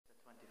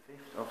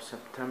of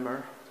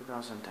September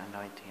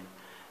 2019.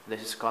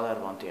 This is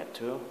Kallervontie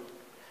 2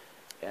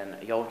 in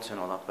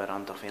Joutseno,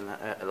 Lappeenranta,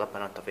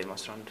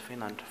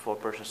 Finland. 4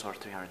 persons or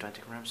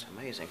 320 grams.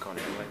 Amazing KONE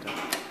elevator.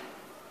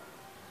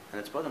 And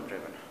it's bottom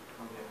driven.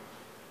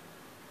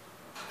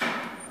 Okay.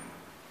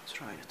 Let's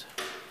try it.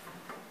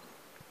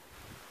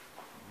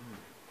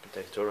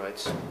 Take 2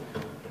 rides.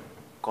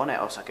 KONE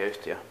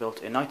osakeyhtiö,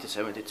 built in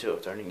 1972,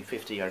 turning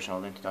 50 years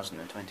old in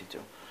 2022.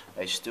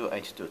 H2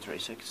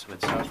 8236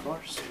 with south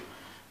floors.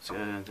 It's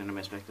going to be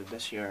inspected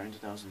this year in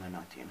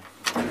 2019.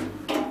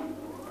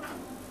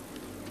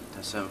 It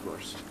has 7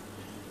 floors.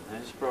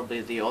 And it's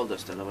probably the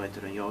oldest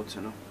elevator in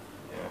Joutseno.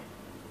 Yeah.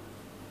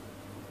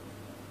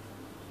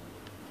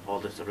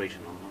 Oldest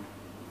original one.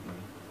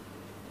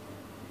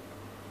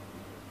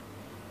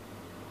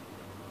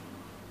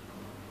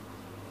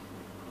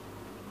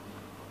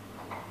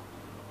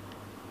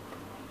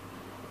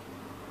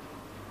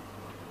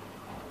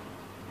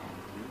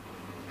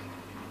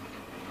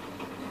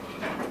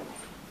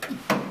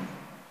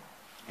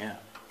 Yeah.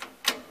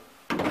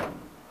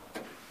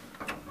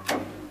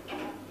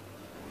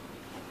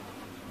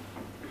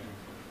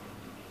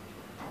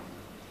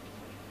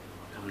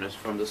 Coming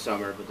from the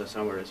summer, but the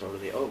summer is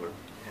already over.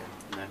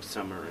 Yeah. Next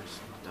summer is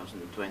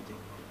 2020.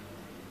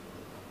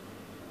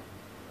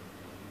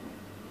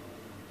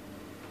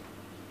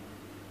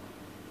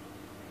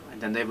 And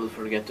then they will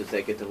forget to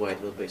take it away,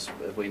 it will be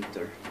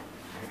winter.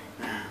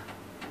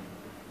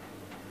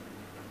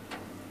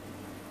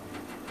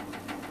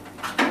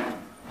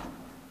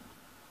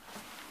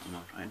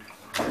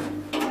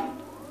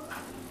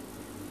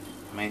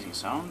 Amazing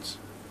sounds.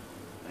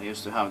 They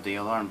used to have the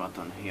alarm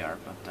button here,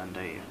 but then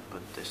they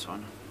put this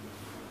one.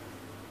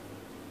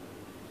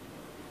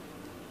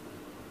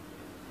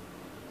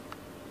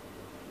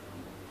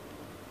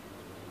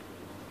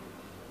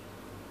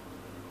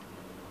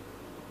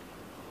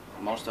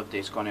 Most of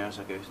these KONE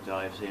osakeyhtiöitä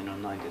I've seen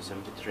on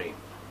 1973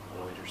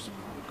 elevators.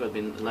 It could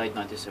be late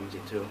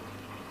 1972.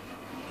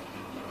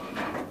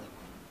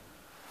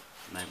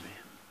 Maybe.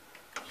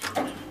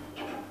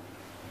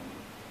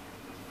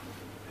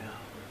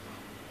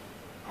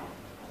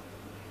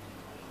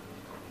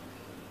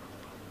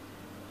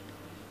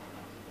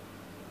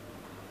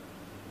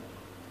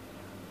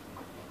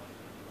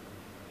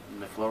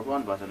 The floor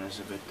 1 button is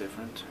a bit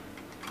different.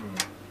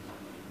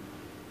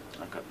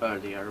 Like an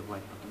earlier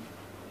white button.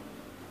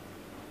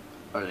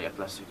 Earlier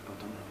classic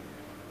button.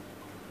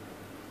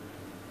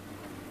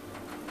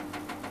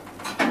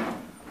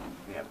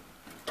 Yep,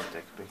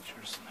 take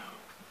pictures now.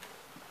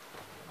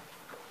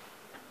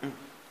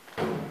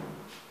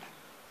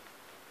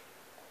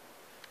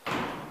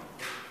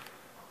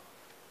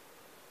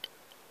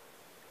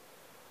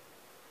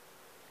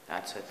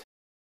 That's it.